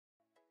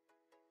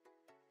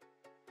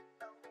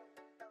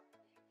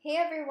Hey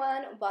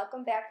everyone,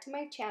 welcome back to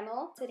my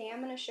channel. Today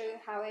I'm going to show you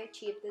how I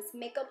achieved this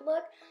makeup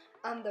look.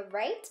 On the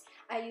right,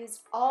 I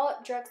used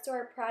all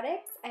drugstore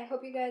products. I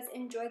hope you guys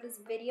enjoy this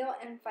video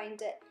and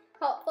find it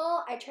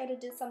helpful. I try to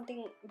do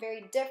something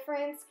very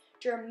different,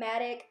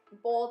 dramatic,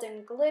 bold,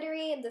 and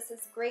glittery. This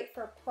is great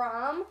for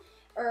prom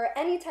or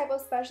any type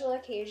of special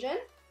occasion.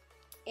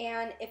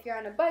 And if you're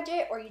on a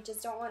budget or you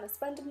just don't want to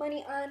spend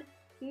money on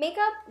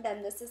makeup,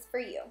 then this is for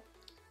you.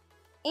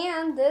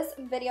 And this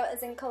video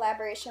is in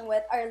collaboration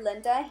with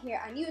Linda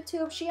here on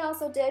YouTube. She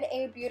also did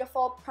a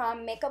beautiful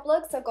prom makeup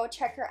look, so go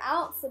check her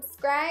out,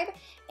 subscribe,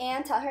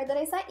 and tell her that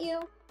I sent you.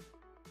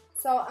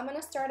 So I'm going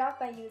to start off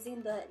by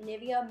using the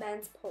Nivea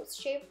Men's Post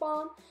Shave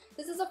Balm.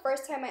 This is the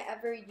first time I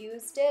ever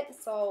used it,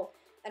 so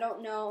I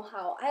don't know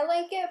how I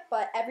like it,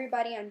 but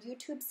everybody on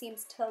YouTube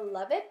seems to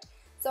love it,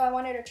 so I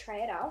wanted to try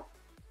it out.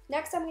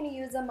 Next, I'm going to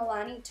use the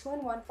Milani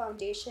 2-in-1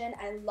 foundation.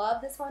 I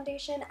love this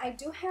foundation. I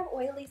do have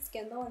oily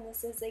skin though, and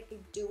this is like a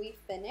dewy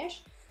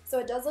finish. So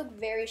it does look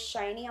very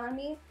shiny on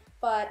me,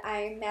 but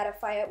I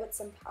mattify it with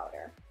some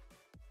powder.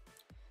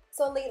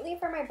 So lately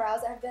for my brows,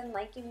 I've been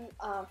liking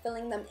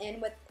filling them in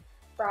with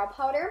brow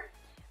powder.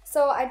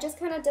 So I just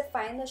kind of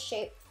define the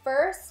shape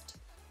first,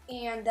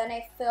 and then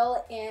I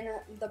fill in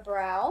the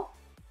brow.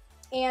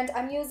 And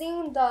I'm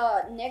using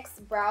the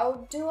NYX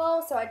Brow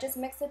Duo, so I just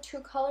mix the two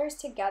colors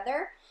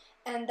together.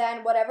 And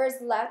then whatever's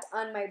left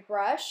on my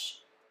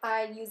brush,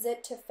 I use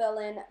it to fill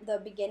in the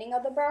beginning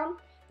of the brow.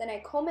 Then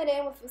I comb it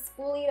in with a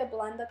spoolie to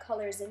blend the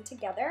colors in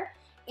together.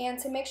 And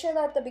to make sure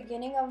that the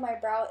beginning of my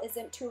brow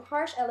isn't too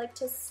harsh, I like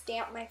to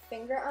stamp my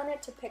finger on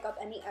it to pick up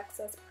any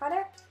excess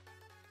product.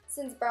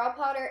 Since brow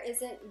powder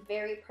isn't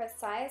very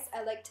precise,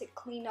 I like to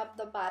clean up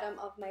the bottom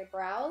of my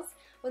brows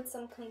with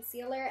some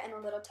concealer and a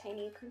little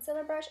tiny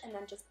concealer brush, and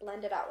then just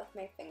blend it out with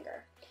my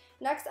finger.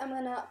 Next, I'm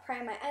going to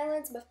prime my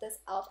eyelids with this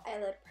e.l.f.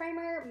 eyelid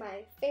primer,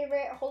 my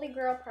favorite holy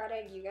grail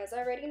product, you guys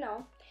already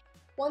know.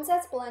 Once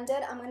that's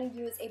blended, I'm going to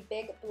use a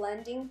big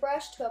blending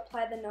brush to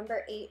apply the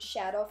number 8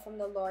 shadow from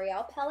the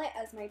L'Oreal palette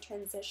as my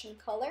transition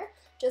color.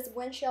 Just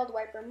windshield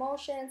wiper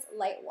motions,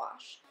 light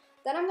wash.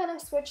 Then I'm going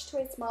to switch to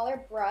a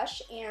smaller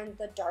brush and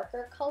the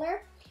darker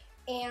color.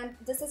 And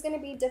this is going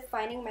to be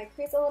defining my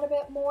crease a little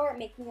bit more,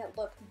 making it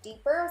look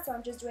deeper. So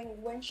I'm just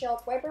doing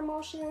windshield wiper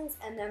motions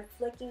and then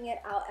flicking it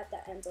out at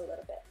the end a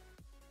little bit.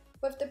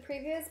 With the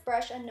previous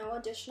brush and no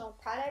additional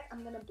product,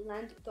 I'm going to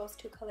blend those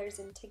two colors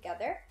in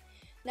together.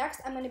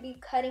 Next, I'm going to be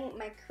cutting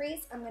my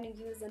crease. I'm going to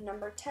use the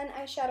number 10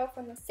 eyeshadow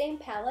from the same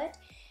palette.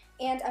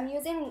 And I'm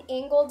using an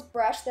angled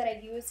brush that I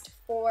used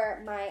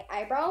for my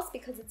eyebrows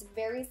because it's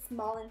very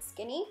small and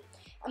skinny.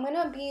 I'm going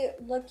to be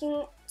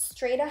looking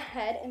straight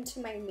ahead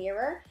into my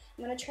mirror.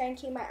 I'm going to try and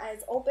keep my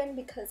eyes open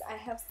because I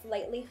have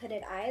slightly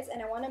hooded eyes,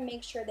 and I want to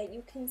make sure that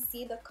you can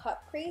see the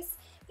cut crease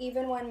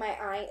even when my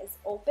eye is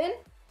open.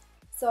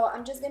 So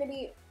I'm just going to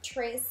be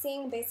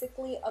tracing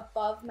basically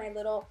above my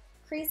little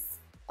crease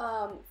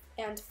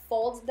and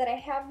fold that I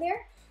have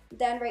there.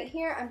 Then right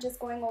here, I'm just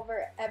going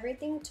over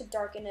everything to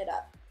darken it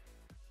up.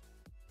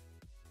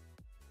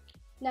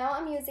 Now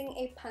I'm using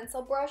a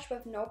pencil brush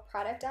with no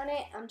product on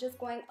it. I'm just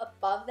going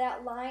above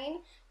that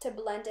line to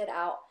blend it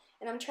out.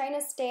 And I'm trying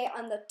to stay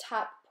on the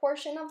top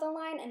portion of the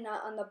line and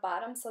not on the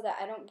bottom so that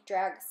I don't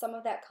drag some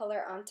of that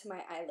color onto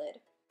my eyelid.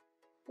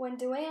 When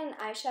doing an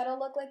eyeshadow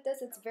look like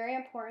this, it's very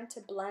important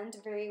to blend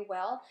very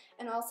well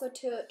and also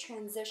to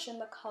transition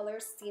the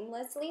colors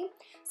seamlessly.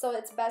 So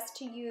it's best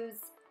to use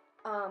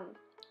a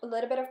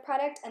little bit of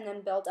product and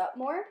then build up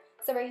more.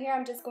 So right here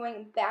I'm just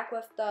going back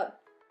with the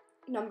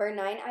number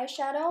 9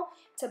 eyeshadow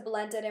to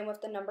blend it in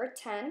with the number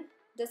 10.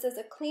 This is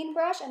a clean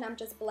brush and I'm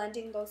just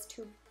blending those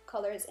two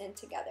colors in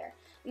together.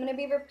 I'm going to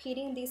be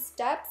repeating these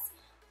steps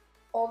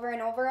over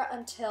and over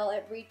until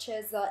it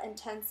reaches the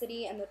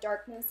intensity and the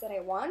darkness that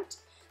I want.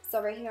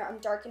 So right here I'm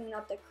darkening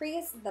up the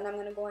crease, then I'm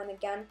going to go in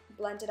again,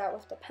 blend it out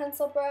with the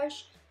pencil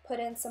brush,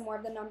 put in some more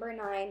of the number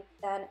 9,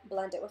 then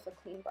blend it with a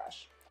clean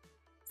brush.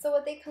 So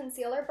with a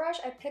concealer brush,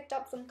 I picked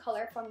up some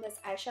color from this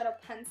eyeshadow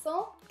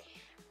pencil.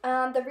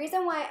 The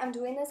reason why I'm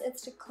doing this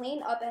is to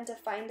clean up and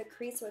define the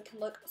crease so it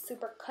can look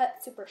super cut,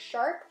 super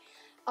sharp.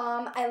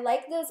 I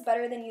like this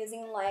better than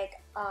using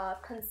like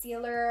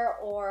concealer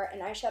or an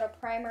eyeshadow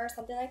primer or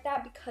something like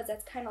that because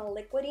it's kind of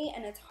liquidy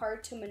and it's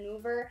hard to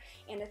maneuver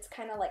and it's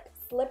kind of like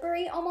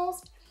slippery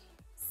almost.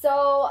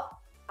 So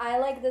I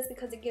like this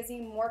because it gives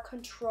me more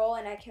control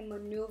and I can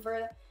maneuver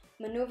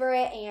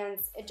it, and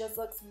it just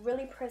looks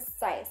really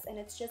precise and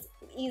it's just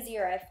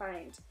easier, I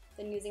find,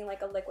 than using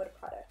like a liquid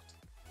product.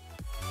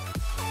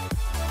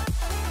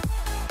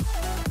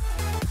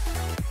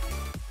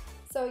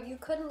 So you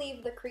could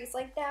leave the crease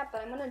like that,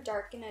 but I'm going to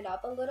darken it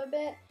up a little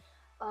bit.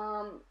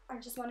 I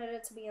just wanted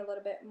it to be a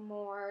little bit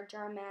more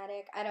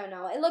dramatic. I don't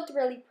know. It looked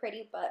really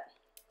pretty, but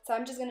so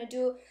I'm just going to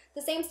do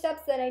the same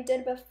steps that I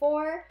did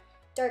before.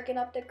 Darken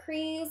up the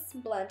crease,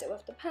 blend it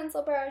with the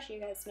pencil brush.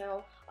 You guys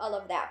know all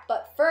of that.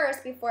 But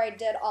first, before I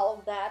did all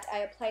of that, I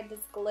applied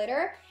this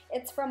glitter.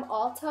 It's from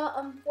Ulta.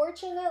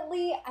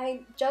 Unfortunately,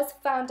 I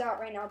just found out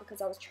right now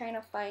because I was trying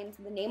to find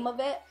the name of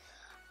it.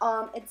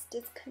 It's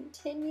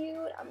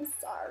discontinued. I'm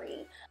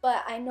sorry.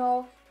 But I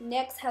know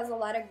NYX has a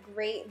lot of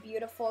great,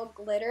 beautiful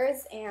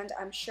glitters, and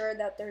I'm sure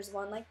that there's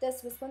one like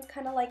this. This one's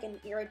kind of like an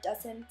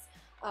iridescent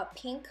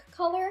pink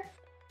color.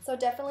 So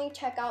definitely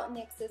check out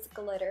NYX's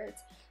glitters.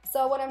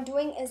 So what I'm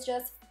doing is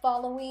just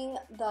following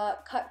the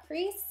cut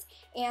crease,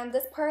 and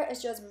this part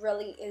is just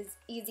really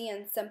easy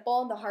and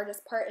simple. The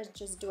hardest part is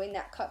just doing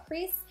that cut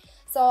crease.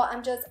 So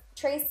I'm just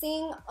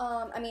tracing,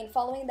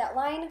 following that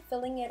line,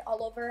 filling it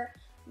all over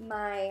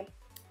my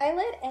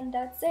eyelid, and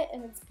that's it,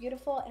 and it's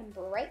beautiful and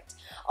bright.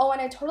 Oh,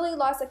 and I totally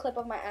lost a clip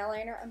of my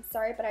eyeliner. I'm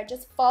sorry, but I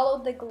just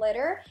followed the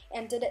glitter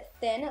and did it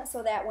thin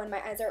so that when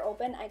my eyes are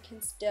open, I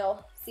can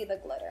still see the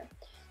glitter.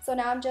 So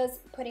now I'm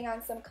just putting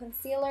on some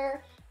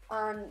concealer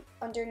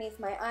underneath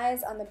my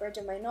eyes, on the bridge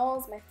of my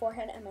nose, my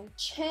forehead, and my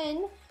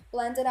chin.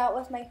 Blend it out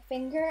with my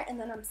finger, and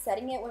then I'm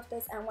setting it with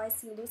this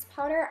NYC loose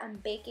powder. I'm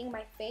baking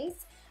my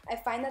face. I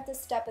find that this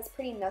step is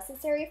pretty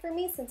necessary for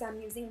me since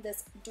I'm using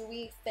this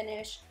dewy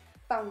finish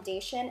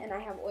foundation and I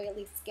have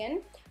oily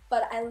skin.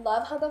 But I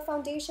love how the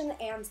foundation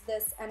and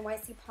this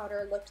NYC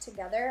powder look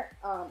together.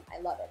 I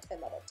love it. I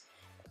love it.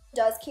 It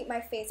does keep my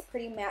face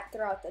pretty matte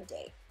throughout the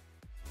day.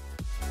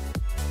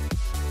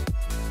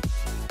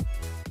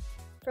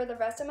 For the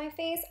rest of my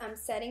face, I'm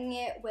setting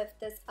it with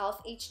this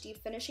e.l.f. HD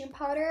finishing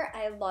powder.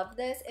 I love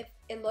this.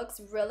 It looks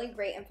really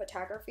great in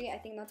photography. I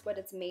think that's what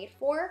it's made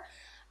for.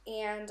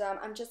 And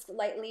I'm just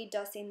lightly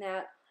dusting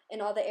that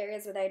in all the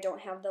areas where I don't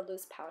have the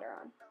loose powder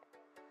on.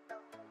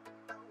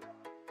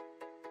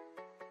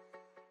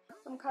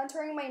 I'm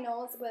contouring my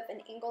nose with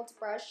an angled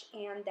brush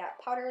and that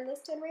powder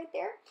listed right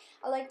there.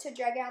 I like to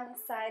drag it on the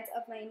sides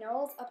of my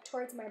nose, up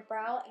towards my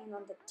brow and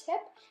on the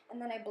tip,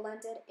 and then I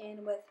blend it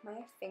in with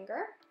my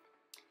finger.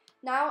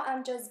 Now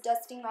I'm just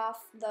dusting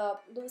off the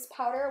loose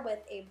powder with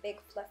a big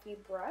fluffy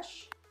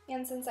brush.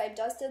 And since I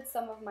dusted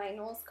some of my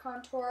nose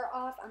contour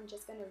off, I'm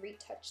just going to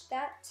retouch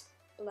that,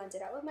 blend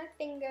it out with my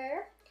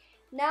finger.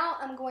 Now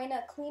I'm going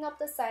to clean up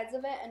the sides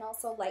of it and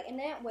also lighten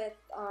it with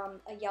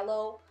a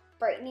yellow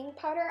brightening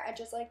powder. I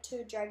just like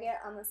to drag it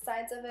on the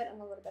sides of it and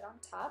a little bit on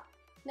top.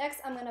 Next,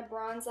 I'm going to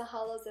bronze the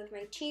hollows of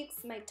my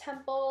cheeks, my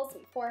temples,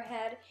 my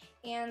forehead,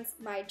 and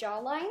my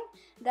jawline.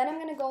 Then I'm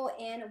going to go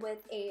in with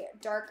a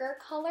darker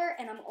color,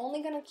 and I'm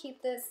only going to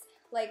keep this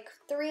like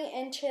 3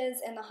 inches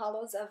in the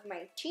hollows of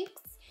my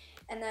cheeks.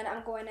 And then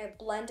I'm going to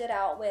blend it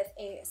out with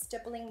a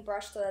stippling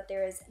brush so that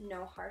there is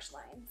no harsh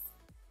lines.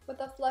 With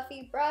a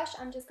fluffy brush,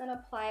 I'm just going to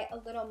apply a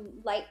little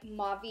light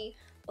mauve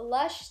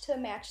blush to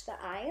match the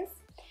eyes.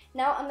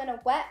 Now I'm going to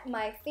wet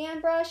my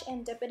fan brush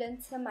and dip it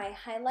into my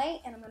highlight,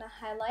 and I'm going to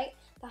highlight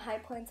the high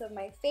points of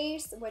my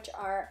face, which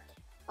are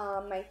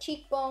my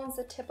cheekbones,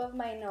 the tip of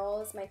my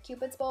nose, my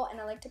cupid's bow, and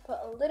I like to put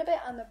a little bit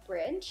on the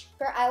bridge.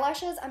 For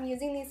eyelashes, I'm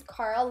using these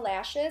Carl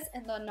lashes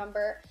in the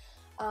number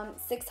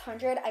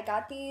 600. I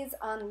got these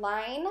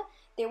online.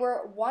 They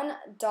were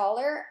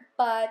 $1,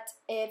 but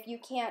if you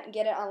can't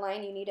get it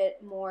online, you need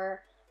it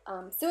more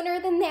sooner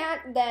than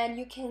that, then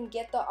you can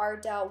get the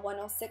Ardell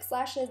 106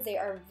 lashes. They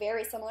are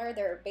very similar.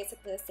 They're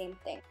basically the same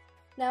thing.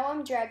 Now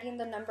I'm dragging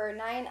the number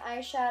 9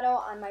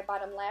 eyeshadow on my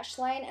bottom lash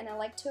line, and I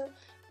like to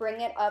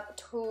bring it up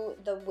to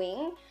the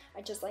wing.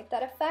 I just like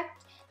that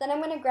effect. Then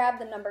I'm going to grab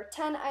the number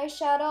 10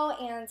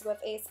 eyeshadow, and with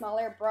a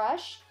smaller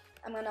brush,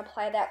 I'm going to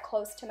apply that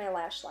close to my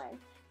lash line.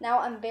 Now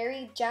I'm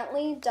very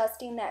gently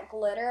dusting that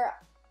glitter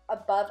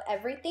above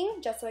everything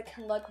just so it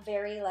can look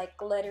very like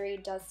glittery,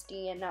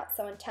 dusty, and not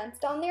so intense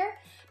down there.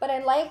 But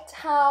I liked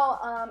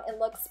how it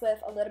looks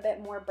with a little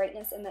bit more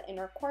brightness in the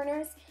inner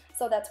corners,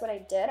 so that's what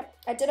I did.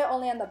 I did it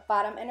only on the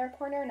bottom inner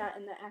corner, not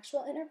in the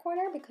actual inner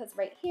corner, because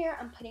right here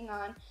I'm putting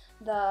on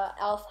the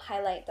e.l.f.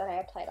 highlight that I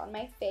applied on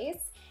my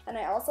face, and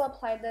I also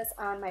applied this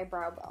on my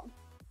brow bone.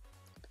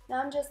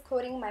 Now I'm just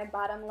coating my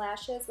bottom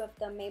lashes with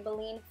the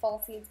Maybelline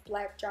Falsies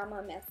Black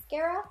Drama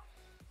Mascara,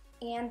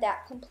 and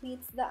that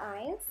completes the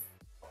eyes.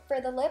 For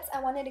the lips, I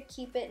wanted to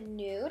keep it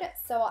nude,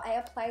 so I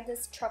applied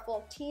this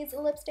Truffle Tease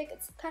lipstick.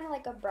 It's kind of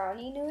like a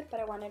brownie nude, but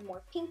I wanted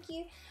more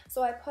pinky,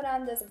 so I put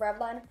on this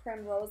Revlon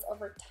Prim Rose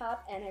over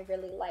top, and I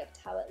really liked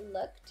how it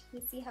looked.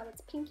 You see how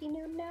it's pinky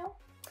nude now?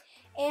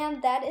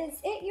 And that is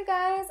it, you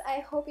guys. I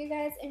hope you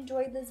guys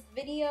enjoyed this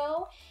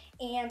video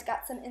and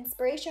got some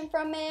inspiration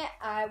from it.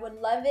 I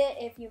would love it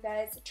if you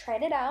guys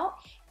tried it out.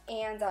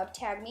 And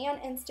tag me on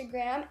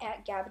Instagram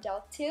at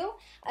Gabadelle2.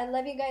 I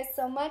love you guys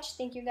so much.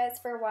 Thank you guys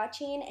for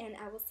watching, and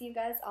I will see you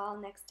guys all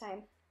next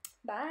time.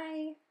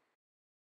 Bye!